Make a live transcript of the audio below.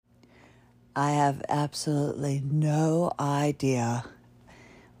I have absolutely no idea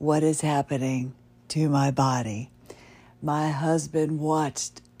what is happening to my body. My husband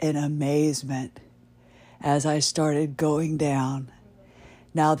watched in amazement as I started going down.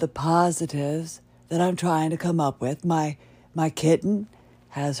 Now, the positives that I'm trying to come up with, my kitten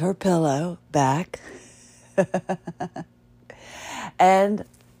has her pillow back, and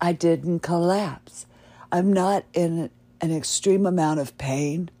I didn't collapse. I'm not in an extreme amount of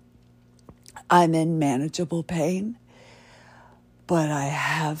pain. I'm in manageable pain, but I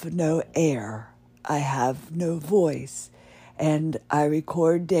have no air. I have no voice, and I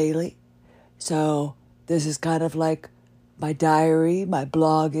record daily. So this is kind of like my diary, my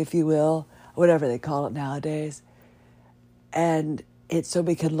blog, if you will, whatever they call it nowadays. And it's so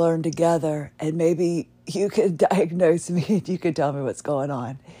we can learn together, and maybe you can diagnose me and you can tell me what's going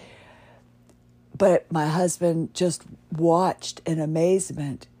on. But my husband just watched in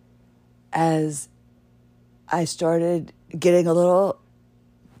amazement as I started getting a little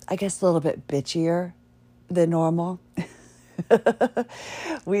bit bitchier than normal.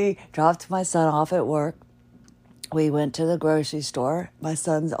 We dropped my son off at work. We went to the grocery store. My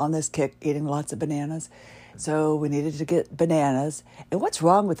son's on this kick eating lots of bananas. So we needed to get bananas. And what's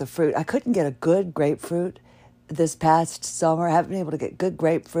wrong with the fruit? I couldn't get a good grapefruit this past summer. I haven't been able to get good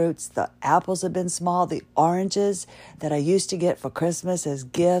grapefruits. The apples have been small. The oranges that I used to get for Christmas as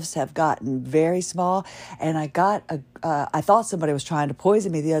gifts have gotten very small. And I thought somebody was trying to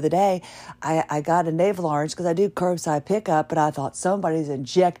poison me the other day. I got a navel orange because I do curbside pickup, but I thought somebody's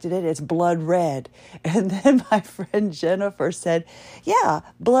injected it. It's blood red. And then my friend Jennifer said, yeah,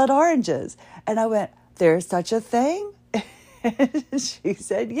 blood oranges. And I went, there's such a thing? She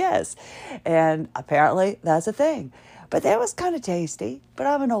said yes. And apparently that's a thing. But that was kind of tasty. But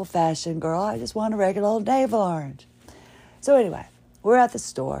I'm an old-fashioned girl. I just want a regular old navel orange. So anyway, we're at the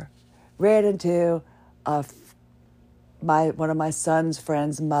store. Ran into one of my son's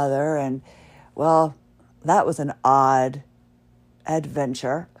friend's mother. And, well, that was an odd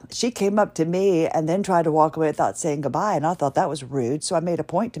adventure. She came up to me and then tried to walk away without saying goodbye, and I thought that was rude, so I made a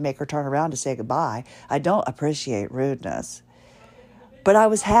point to make her turn around to say goodbye. I don't appreciate rudeness. But I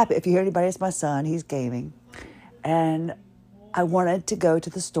was happy. If you hear anybody, it's my son. He's gaming. And I wanted to go to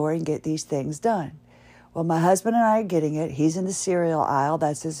the store and get these things done. Well, my husband and I are getting it. He's in the cereal aisle.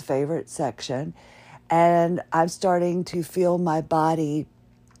 That's his favorite section. And I'm starting to feel my body.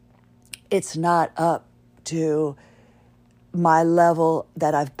 It's not up to my level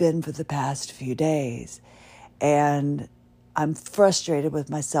that I've been for the past few days. And I'm frustrated with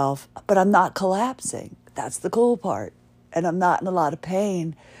myself, but I'm not collapsing. That's the cool part. And I'm not in a lot of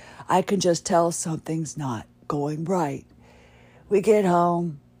pain. I can just tell something's not going right. We get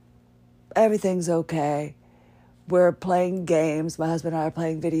home. Everything's okay. We're playing games. My husband and I are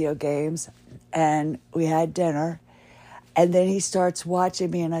playing video games. And we had dinner. And then he starts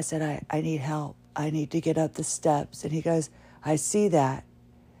watching me. And I said, I need help. I need to get up the steps. And he goes, I see that.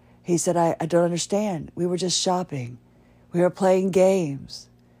 He said, I don't understand. We were just shopping. We were playing games.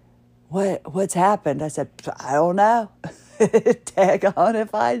 What's happened? I said, I don't know. Tag on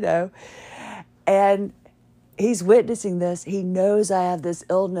if I know. And he's witnessing this. He knows I have this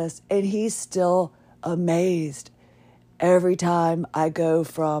illness, and he's still amazed every time I go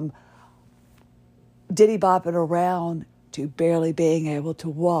from diddy-bopping around to barely being able to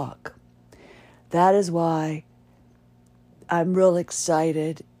walk. That is why I'm real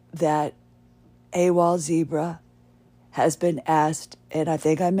excited that AWOL Zebra has been asked, and I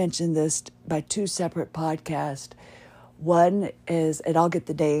think I mentioned this by 2 separate podcasts. One is, and I'll get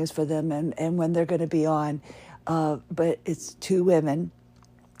the names for them and when they're going to be on, but it's 2 women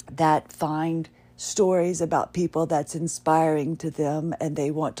that find stories about people that's inspiring to them, and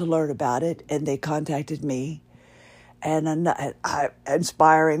they want to learn about it, and they contacted me. And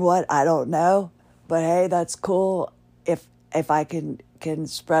inspiring what? I don't know. But hey, that's cool if I can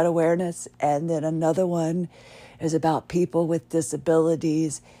spread awareness. And then another one is about people with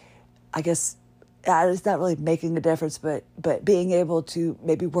disabilities. I guess it's not really making a difference, but being able to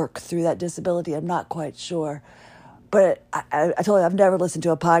maybe work through that disability, I'm not quite sure. But I told you, I've never listened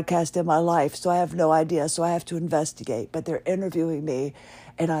to a podcast in my life, so I have no idea. So I have to investigate. But they're interviewing me,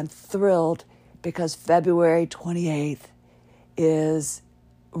 and I'm thrilled because February 28th is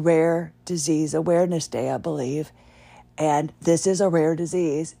Rare Disease Awareness Day, I believe. And this is a rare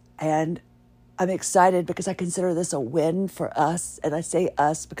disease. And I'm excited because I consider this a win for us. And I say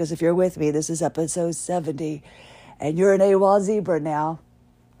us because if you're with me, this is episode 70. And you're an AWOL Zebra now.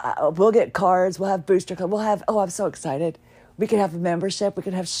 We'll get cards. We'll have booster cards. I'm so excited. We could have a membership. We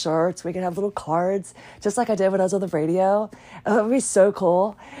could have shirts. We could have little cards, just like I did when I was on the radio. It would be so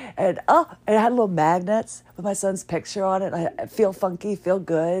cool. And it had little magnets with my son's picture on it. I feel funky, feel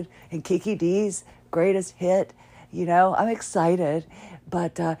good. And Kiki D's greatest hit. I'm excited.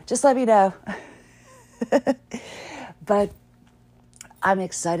 But just let me know. But I'm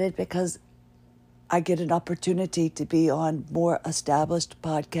excited because I get an opportunity to be on more established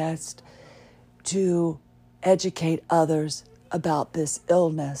podcasts to educate others about this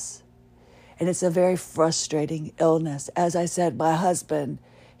illness. And it's a very frustrating illness. As I said, my husband,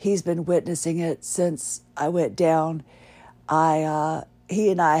 he's been witnessing it since I went down. He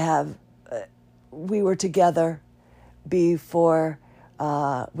and I we were together before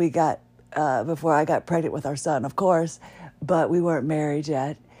before I got pregnant with our son, of course, but we weren't married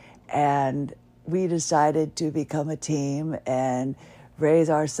yet. And we decided to become a team and raise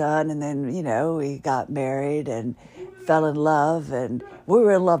our son. And then, we got married and fell in love. And we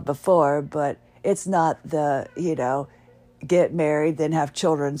were in love before, but it's not the, get married, then have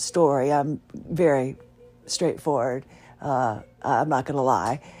children story. I'm very straightforward. I'm not going to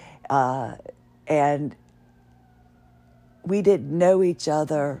lie. And we didn't know each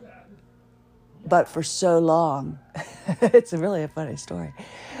other, but for so long, it's really a funny story,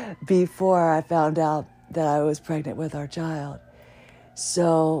 before I found out that I was pregnant with our child.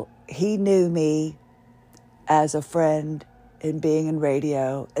 So he knew me as a friend in being in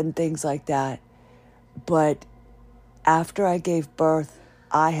radio and things like that. But after I gave birth,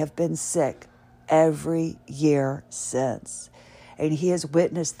 I have been sick every year since. And he has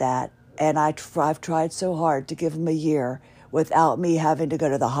witnessed that. And I've tried so hard to give him a year without me having to go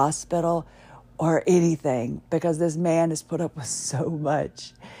to the hospital or anything, because this man has put up with so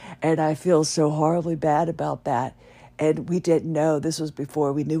much. And I feel so horribly bad about that. And we didn't know, this was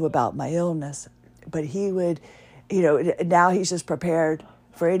before we knew about my illness. But he would, now he's just prepared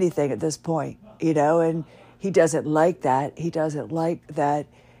for anything at this point, and he doesn't like that. He doesn't like that,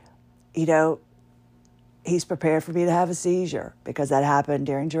 he's prepared for me to have a seizure, because that happened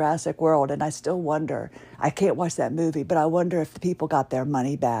during Jurassic World. And I still wonder, I can't watch that movie, but I wonder if the people got their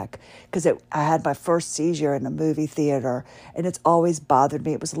money back, because I had my first seizure in a movie theater, and it's always bothered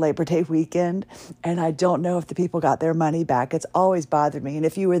me. It was Labor Day weekend, and I don't know if the people got their money back. It's always bothered me. And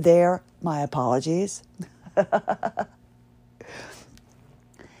if you were there, my apologies.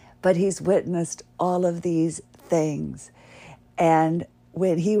 But he's witnessed all of these things. And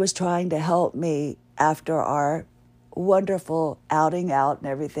when he was trying to help me after our wonderful outing out and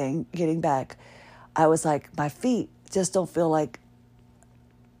everything, getting back, I was like, my feet just don't feel like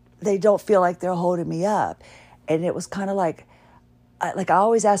they're holding me up. And it was kind of like I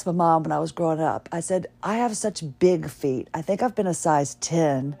always asked my mom when I was growing up, I said, I have such big feet. I think I've been a size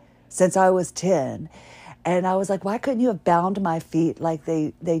 10 since I was 10. And I was like, why couldn't you have bound my feet like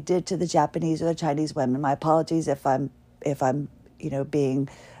they did to the Japanese or the Chinese women? My apologies if I'm being,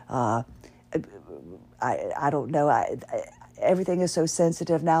 I don't know. Everything is so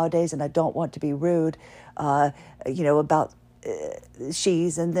sensitive nowadays, and I don't want to be rude, about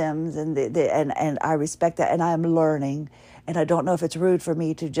she's and thems and I respect that, and I'm learning. And I don't know if it's rude for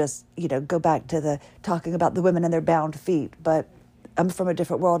me to just, go back to the talking about the women and their bound feet, but I'm from a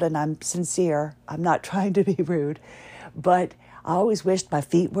different world and I'm sincere. I'm not trying to be rude, but I always wished my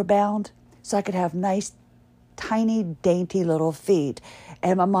feet were bound so I could have nice, tiny, dainty little feet.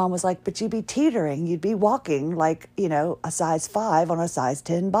 And my mom was like, but you'd be teetering. You'd be walking like, a size 5 on a size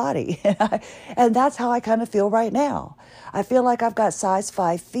 10 body. And that's how I kind of feel right now. I feel like I've got size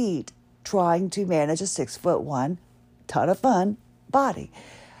 5 feet trying to manage a 6'1", ton of fun body.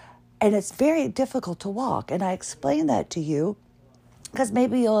 And it's very difficult to walk. And I explained that to you because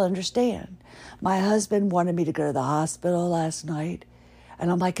maybe you'll understand. My husband wanted me to go to the hospital last night. And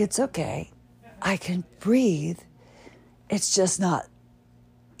I'm like, it's okay. I can breathe. It's just not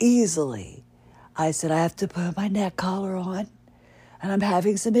easily. I said, I have to put my neck collar on. And I'm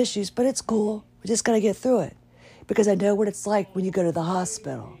having some issues, but it's cool. We're just going to get through it. Because I know what it's like when you go to the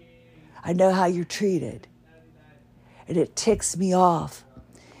hospital. I know how you're treated. And it ticks me off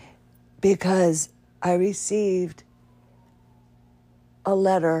because I received a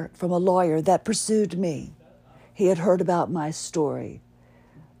letter from a lawyer that pursued me. He had heard about my story.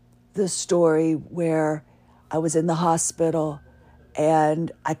 The story where I was in the hospital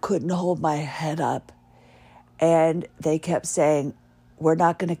and I couldn't hold my head up. And they kept saying, we're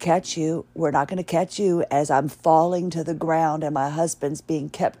not going to catch you. We're not going to catch you, as I'm falling to the ground and my husband's being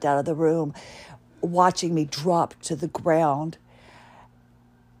kept out of the room, watching me drop to the ground.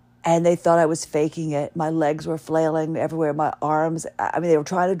 And they thought I was faking it. My legs were flailing everywhere, my arms. I mean, they were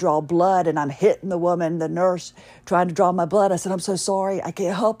trying to draw blood, and I'm hitting the woman, the nurse, trying to draw my blood. I said, I'm so sorry. I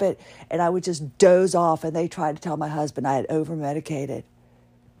can't help it. And I would just doze off, and they tried to tell my husband I had over-medicated.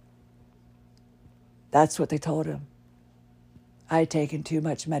 That's what they told him. I had taken too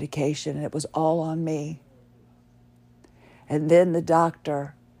much medication, and it was all on me. And then the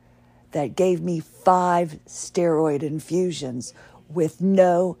doctor that gave me 5 steroid infusions with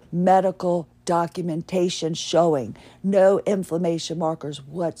no medical documentation showing, no inflammation markers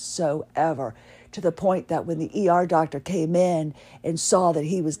whatsoever, to the point that when the ER doctor came in and saw that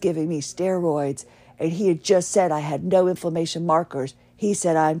he was giving me steroids and he had just said I had no inflammation markers, he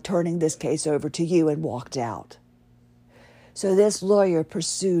said, I'm turning this case over to you, and walked out. So this lawyer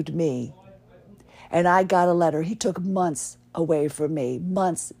pursued me, and I got a letter. He took months away from me,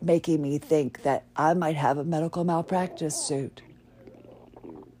 months making me think that I might have a medical malpractice suit.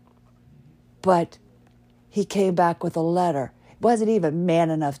 But he came back with a letter. He wasn't even man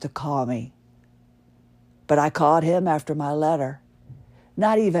enough to call me. But I called him after my letter.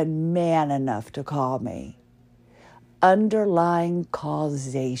 Not even man enough to call me. Underlying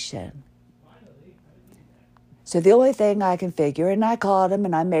causation. So the only thing I can figure, and I called him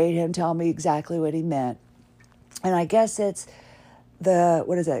and I made him tell me exactly what he meant. And I guess it's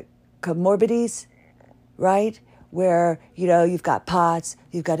comorbidities, right? Where, you've got POTS,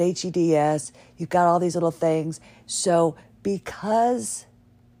 you've got HEDS, you've got all these little things. So because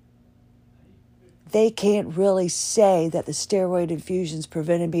they can't really say that the steroid infusions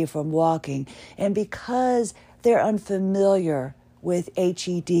prevented me from walking, and because they're unfamiliar with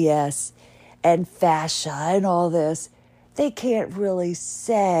HEDS and fascia and all this, they can't really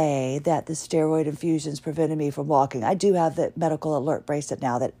say that the steroid infusions prevented me from walking. I do have the medical alert bracelet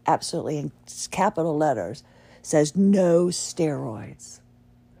now that absolutely, in capital letters, says no steroids.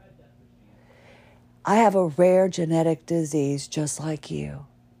 I have a rare genetic disease just like you.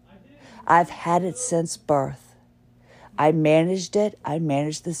 I've had it since birth. I managed it. I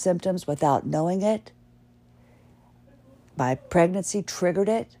managed the symptoms without knowing it. My pregnancy triggered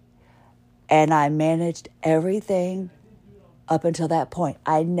it, and I managed everything up until that point.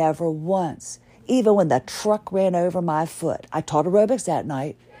 I never once, even when the truck ran over my foot, I taught aerobics that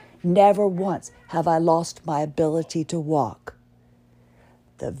night, never once have I lost my ability to walk.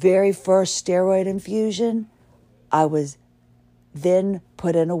 The very first steroid infusion, I was then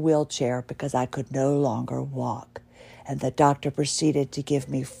put in a wheelchair because I could no longer walk. And the doctor proceeded to give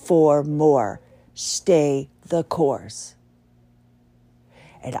me 4 more. Stay the course.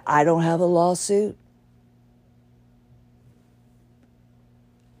 And I don't have a lawsuit.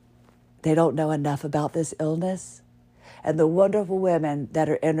 They don't know enough about this illness. And the wonderful women that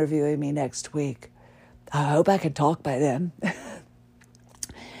are interviewing me next week, I hope I can talk by them.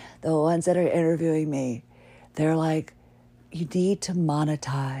 The ones that are interviewing me, they're like, you need to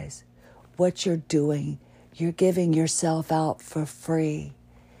monetize what you're doing. You're giving yourself out for free.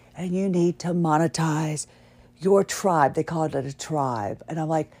 And you need to monetize your tribe. They call it a tribe. And I'm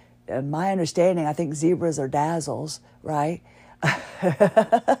like, in my understanding, I think zebras are dazzles, right?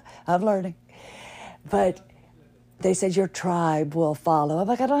 I'm learning. But they said your tribe will follow. I'm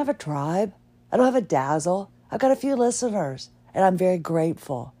like, I don't have a tribe. I don't have a dazzle. I've got a few listeners. And I'm very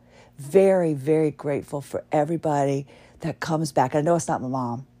grateful. Very, very grateful for everybody that comes back. I know it's not my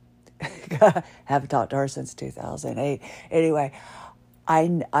mom. I haven't talked to her since 2008. Anyway,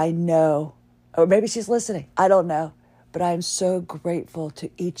 I know, or maybe she's listening. I don't know. But I'm so grateful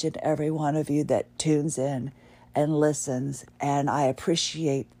to each and every one of you that tunes in and listens. And I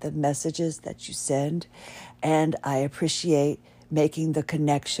appreciate the messages that you send. And I appreciate making the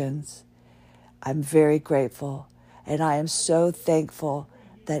connections. I'm very grateful. And I am so thankful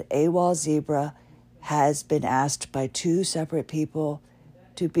that AWOL Zebra has been asked by 2 separate people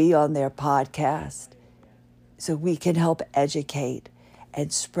to be on their podcast so we can help educate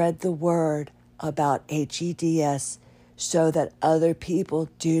and spread the word about HEDS so that other people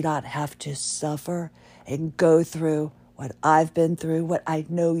do not have to suffer and go through what I've been through, what I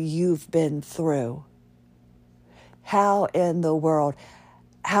know you've been through. How in the world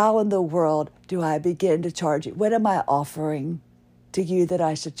do I begin to charge you? What am I offering to you that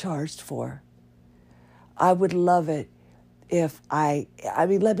I should charge for? I would love it if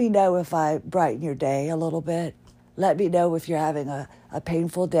let me know if I brighten your day a little bit. Let me know if you're having a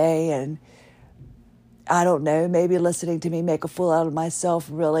painful day, and I don't know, maybe listening to me make a fool out of myself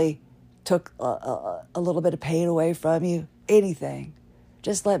really took a little bit of pain away from you. Anything.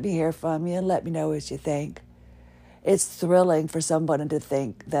 Just let me hear from you and let me know what you think. It's thrilling for someone to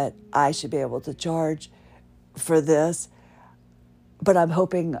think that I should be able to charge for this but I'm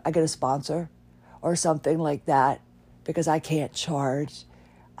hoping I get a sponsor or something like that because I can't charge.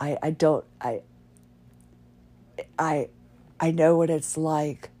 I don't, I know what it's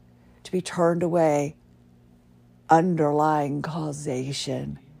like to be turned away, underlying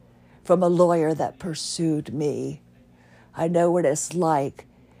causation, from a lawyer that pursued me. I know what it's like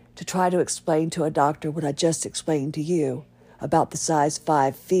to try to explain to a doctor what I just explained to you about the size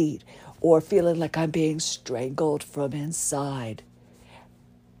 5 feet, or feeling like I'm being strangled from inside.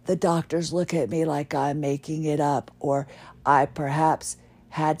 The doctors look at me like I'm making it up, or I perhaps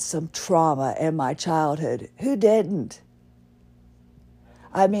had some trauma in my childhood. Who didn't?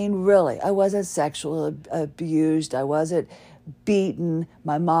 I mean, really, I wasn't sexually abused. I wasn't beaten.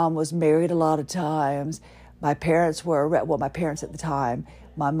 My mom was married a lot of times. My parents were, well, my parents at the time,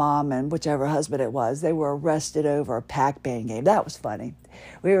 my mom and whichever husband it was, they were arrested over a Pac-Man game. That was funny.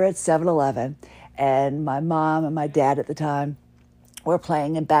 We were at 7-Eleven, and my mom and my dad at the time were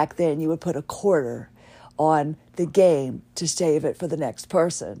playing, and back then you would put a quarter on the game to save it for the next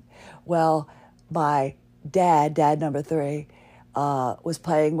person. Well, my dad number 3, was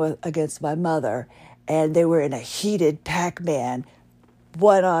playing against my mother, and they were in a heated Pac-Man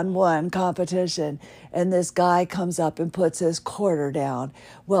one-on-one competition, and this guy comes up and puts his quarter down.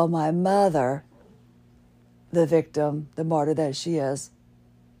 Well, my mother, the victim, the martyr that she is,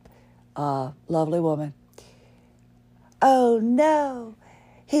 lovely woman, oh no,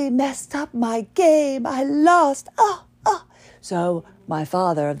 he messed up my game, I lost, oh. So my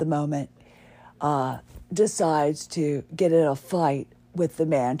father of the moment decides to get in a fight with the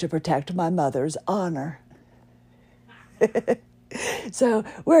man to protect my mother's honor. So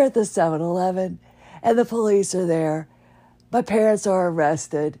we're at the 7-Eleven, and the police are there. My parents are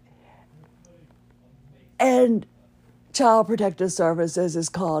arrested, and Child Protective Services is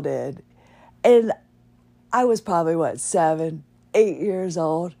called in. And I was probably, 7, 8 years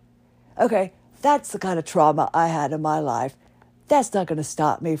old. Okay, that's the kind of trauma I had in my life. That's not going to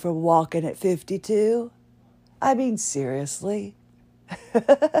stop me from walking at 52. I mean, seriously.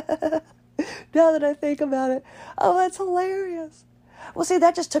 Now that I think about it, oh, that's hilarious. Well, see,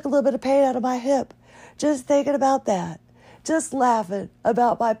 that just took a little bit of pain out of my hip. Just thinking about that. Just laughing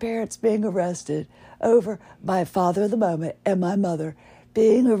about my parents being arrested over my father of the moment and my mother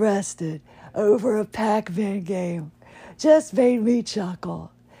being arrested over a Pac-Man game. Just made me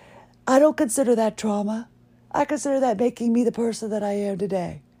chuckle. I don't consider that trauma. I consider that making me the person that I am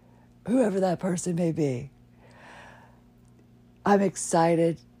today, whoever that person may be. I'm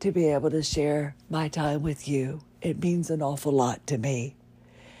excited to be able to share my time with you. It means an awful lot to me.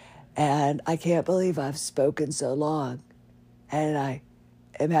 And I can't believe I've spoken so long. And I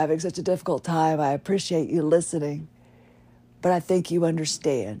am having such a difficult time. I appreciate you listening. But I think you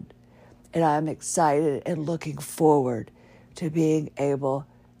understand. And I'm excited and looking forward to being able.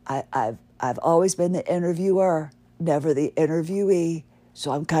 I've always been the interviewer, never the interviewee.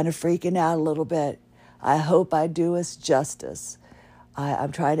 So I'm kind of freaking out a little bit. I hope I do us justice.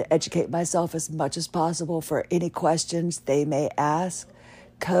 I'm trying to educate myself as much as possible for any questions they may ask.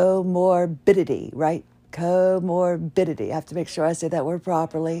 Comorbidity, right? Comorbidity. I have to make sure I say that word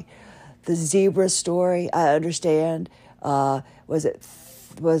properly. The zebra story, I understand. Was it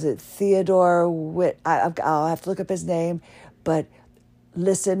Theodore Witt? I'll have to look up his name. But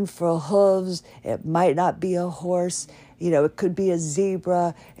listen for hooves. It might not be a horse. It could be a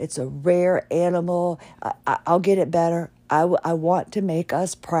zebra. It's a rare animal. I'll get it better. I want to make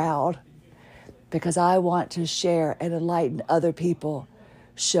us proud because I want to share and enlighten other people.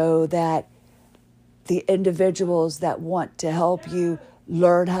 Show that the individuals that want to help you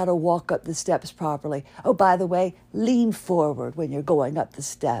learn how to walk up the steps properly. Oh, by the way, lean forward when you're going up the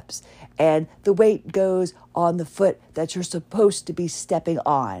steps. And the weight goes on the foot that you're supposed to be stepping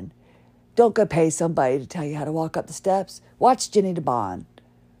on. Don't go pay somebody to tell you how to walk up the steps. Watch Jenny DeBond.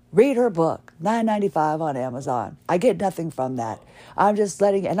 Read her book, $9.95 on Amazon. I get nothing from that. I'm just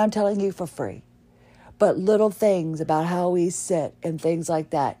and I'm telling you for free. But little things about how we sit and things like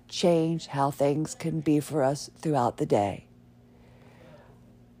that change how things can be for us throughout the day.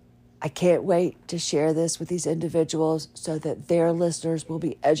 I can't wait to share this with these individuals so that their listeners will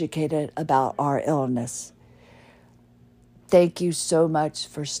be educated about our illness. Thank you so much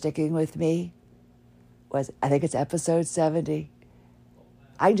for sticking with me. I think it's episode 70.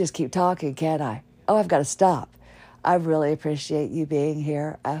 I can just keep talking, can't I? Oh, I've got to stop. I really appreciate you being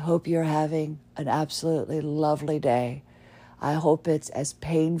here. I hope you're having an absolutely lovely day. I hope it's as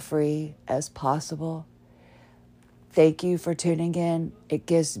pain-free as possible. Thank you for tuning in. It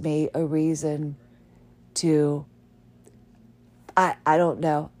gives me a reason to, I don't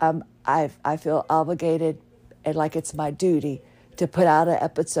know. I feel obligated and like it's my duty to put out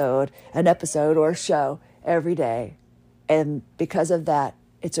an episode or a show every day. And because of that,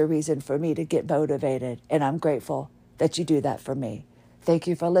 it's a reason for me to get motivated. And I'm grateful that you do that for me. Thank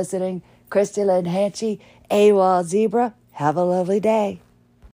you for listening. Christy Lynn Hanchy, AWOL Zebra. Have a lovely day.